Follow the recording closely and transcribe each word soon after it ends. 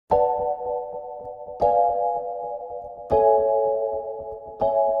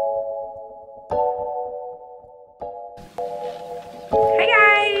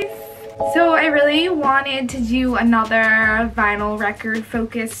wanted to do another vinyl record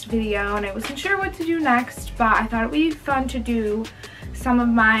focused video, and I wasn't sure what to do next, but I thought it would be fun to do some of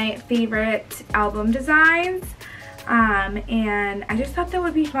my favorite album designs. And I just thought that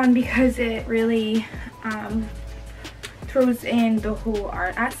would be fun because it really throws in the whole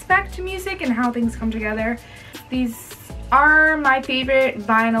art aspect to music and how things come together. These are my favorite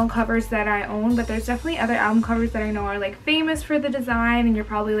vinyl covers that I own, but there's definitely other album covers that I know are like famous for the design, and you're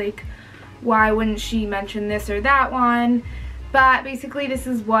probably like, why wouldn't she mention this or that one? But basically this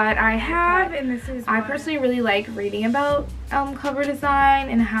is what I have, and this is I personally really like reading about album cover design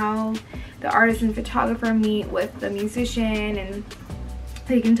and how the artist and photographer meet with the musician, and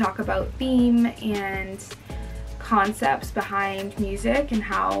they can talk about theme and concepts behind music and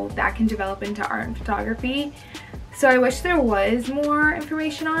how that can develop into art and photography. So I wish there was more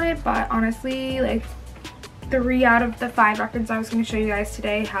information on it, but honestly, like 3 out of the 5 records I was going to show you guys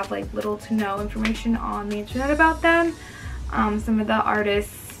today have like little to no information on the internet about them. Some of the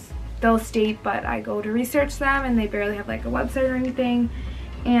artists, they'll state, but I go to research them and they barely have like a website or anything.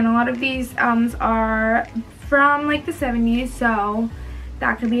 And a lot of these albums are from like the 70s, so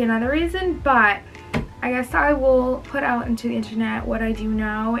that could be another reason. But I guess I will put out into the internet what I do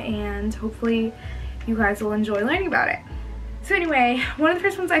know, and hopefully you guys will enjoy learning about it. So anyway, one of the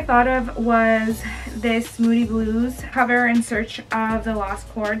first ones I thought of was this Moody Blues cover, In Search of the Lost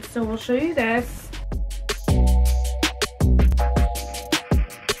Chords. So we'll show you this.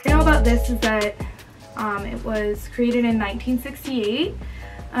 What I know about this is that it was created in 1968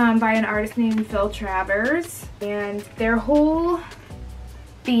 by an artist named Phil Travers, and their whole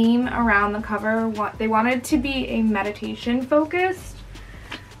theme around the cover, they wanted to be a meditation focused.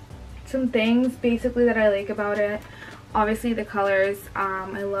 Some things basically that I like about it, obviously the colors.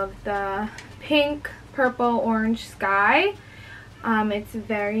 I love the pink, purple, orange sky. It's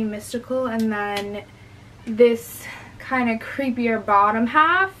very mystical, and then this kind of creepier bottom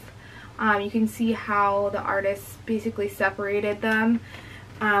half, you can see how the artist basically separated them.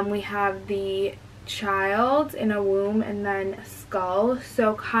 We have the child in a womb and then a skull,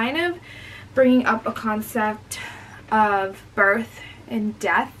 so kind of bringing up a concept of birth and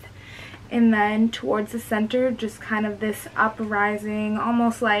death. And then towards the center, just kind of this uprising,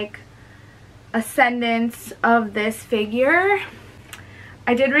 almost like ascendance of this figure.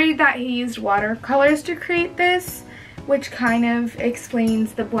 I did read that he used watercolors to create this, which kind of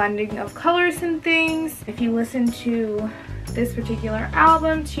explains the blending of colors and things. If you listen to this particular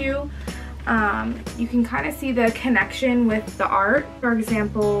album too, you can kind of see the connection with the art. For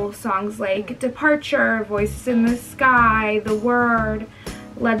example, songs like Departure, Voices in the Sky, The Word,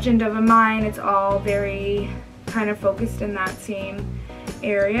 Legend of a Mind, it's all very kind of focused in that same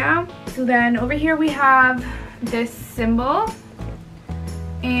area. So then over here we have this symbol,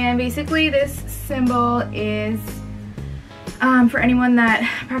 and basically this symbol is for anyone that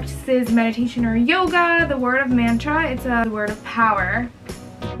practices meditation or yoga, the word of mantra. It's a word of power.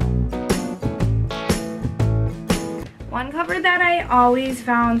 One cover that I always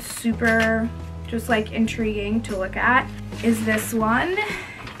found super just like intriguing to look at is this one.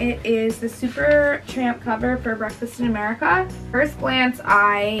 It is the Supertramp cover for Breakfast in America. First glance,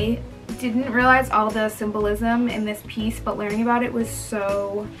 I didn't realize all the symbolism in this piece, but learning about it was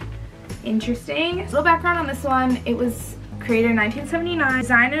so interesting. A little background on this one: it was created in 1979.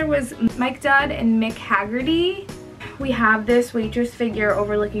 Designer was Mike Dudd and Mick Haggerty. We have this waitress figure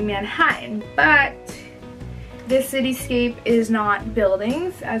overlooking Manhattan, but this cityscape is not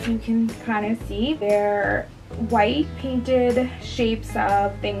buildings, as you can kind of see. They're white painted shapes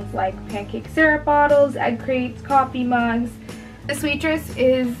of things like pancake syrup bottles, egg crates, coffee mugs. This waitress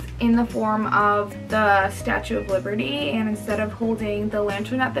is in the form of the Statue of Liberty, and instead of holding the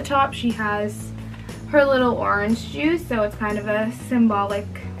lantern at the top, she has her little orange juice, so it's kind of a symbolic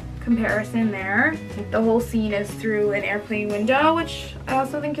comparison there. The whole scene is through an airplane window, which I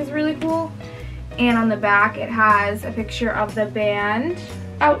also think is really cool. And on the back it has a picture of the band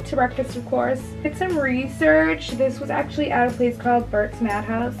out to breakfast, of course. Did some research. This was actually at a place called Burt's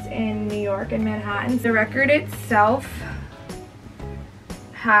Madhouse in New York and Manhattan. The record itself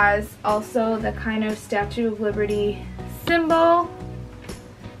has also the kind of Statue of Liberty symbol.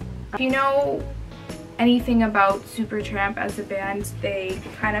 If you know anything about Supertramp as a band, they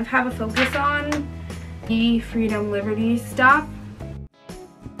kind of have a focus on the freedom, liberty stuff.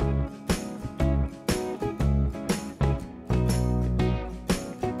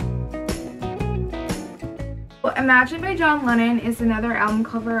 Imagine by John Lennon is another album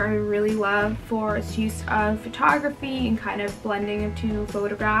cover I really love for its use of photography and kind of blending of two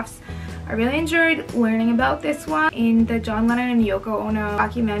photographs. I I really enjoyed learning about this one in the John Lennon and Yoko Ono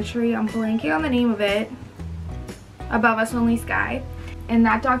documentary. I'm blanking on the name of it. Above Us Only Sky. In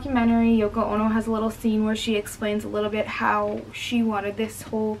that documentary, Yoko Ono has a little scene where she explains a little bit how she wanted this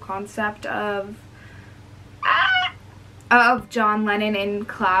whole concept of John Lennon in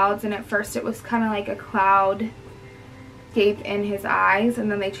clouds, and at first it was kind of like a cloud gape in his eyes,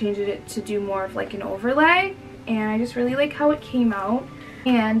 and then they changed it to do more of like an overlay, and I just really like how it came out.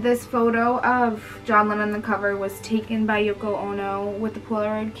 And this photo of John Lennon on the cover was taken by Yoko Ono with the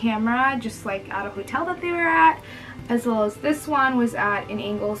Polaroid camera, just like at a hotel that they were at, as well as this one was at an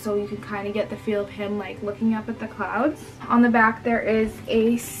angle so you could kind of get the feel of him like looking up at the clouds. On the back there is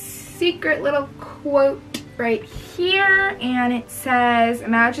a secret little quote right here, and it says,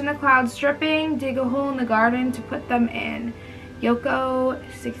 "Imagine the clouds dripping, dig a hole in the garden to put them in. Yoko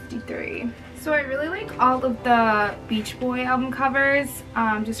 63." So I really like all of the Beach Boy album covers,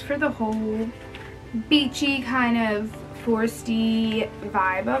 just for the whole beachy kind of foresty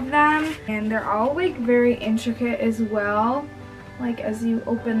vibe of them, and they're all like very intricate as well. Like as you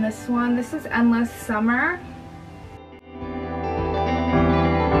open this one, this is Endless Summer.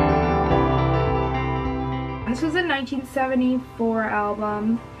 This was a 1974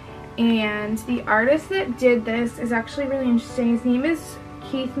 album, and the artist that did this is actually really interesting. His name is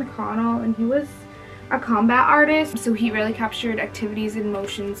Keith McConnell, and he was a combat artist, so he really captured activities and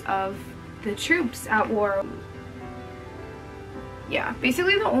motions of the troops at war. Yeah,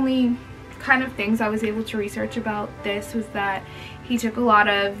 basically the only kind of things I was able to research about this was that he took a lot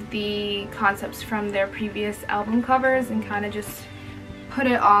of the concepts from their previous album covers and kind of just put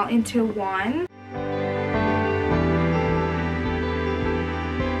it all into one.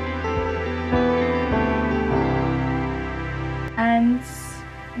 And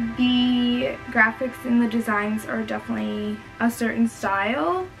the graphics and the designs are definitely a certain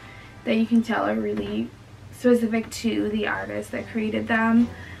style that you can tell are really specific to the artist that created them.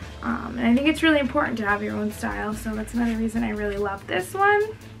 And I think it's really important to have your own style, so that's another reason I really love this one.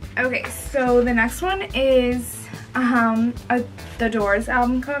 Okay, so the next one is the Doors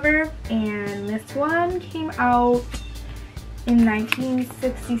album cover, and this one came out in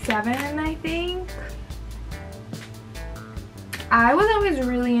 1967, I think. I was always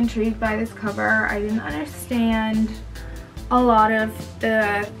really intrigued by this cover. I didn't understand a lot of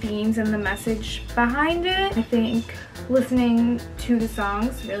the themes and the message behind it. I think listening to the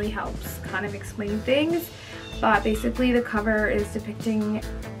songs really helps kind of explain things, but basically the cover is depicting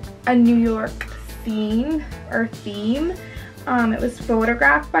a New York scene or theme. It was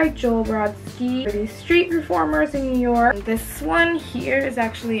photographed by Joel Brodsky for these street performers in New York. This one here is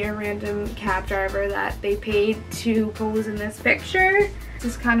actually a random cab driver that they paid to pose in this picture.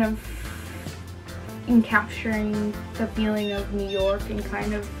 Just kind of in capturing the feeling of New York and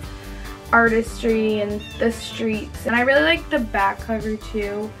kind of artistry and the streets. And I really like the back cover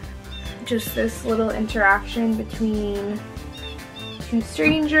too. Just this little interaction between two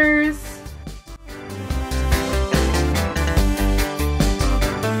strangers.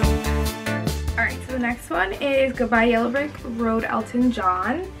 The next one is Goodbye Yellow Brick Road, Elton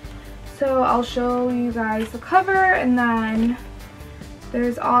John. So I'll show you guys the cover, and then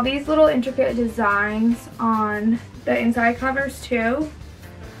there's all these little intricate designs on the inside covers too.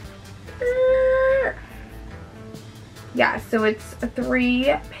 Yeah, so it's a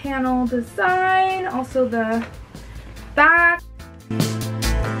 3-panel design. Also the back.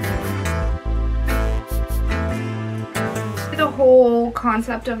 The whole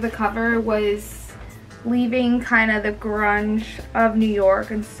concept of the cover was leaving kind of the grunge of New York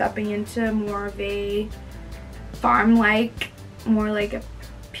and stepping into more of a farm-like, more like a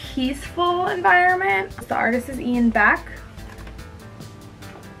peaceful environment. The artist is Ian Beck.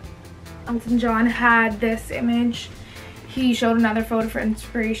 Elton John had this image. He showed another photo for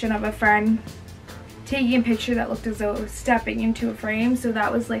inspiration of a friend taking a picture that looked as though it was stepping into a frame, so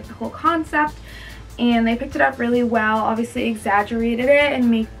that was like the whole concept, and they picked it up really well, obviously exaggerated it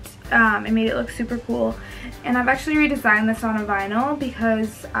and made it look super cool. And I've actually redesigned this on a vinyl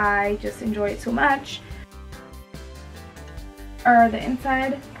because I just enjoy it so much. Or the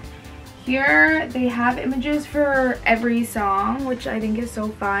inside here, they have images for every song, which I think is so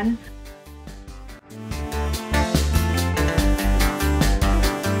fun.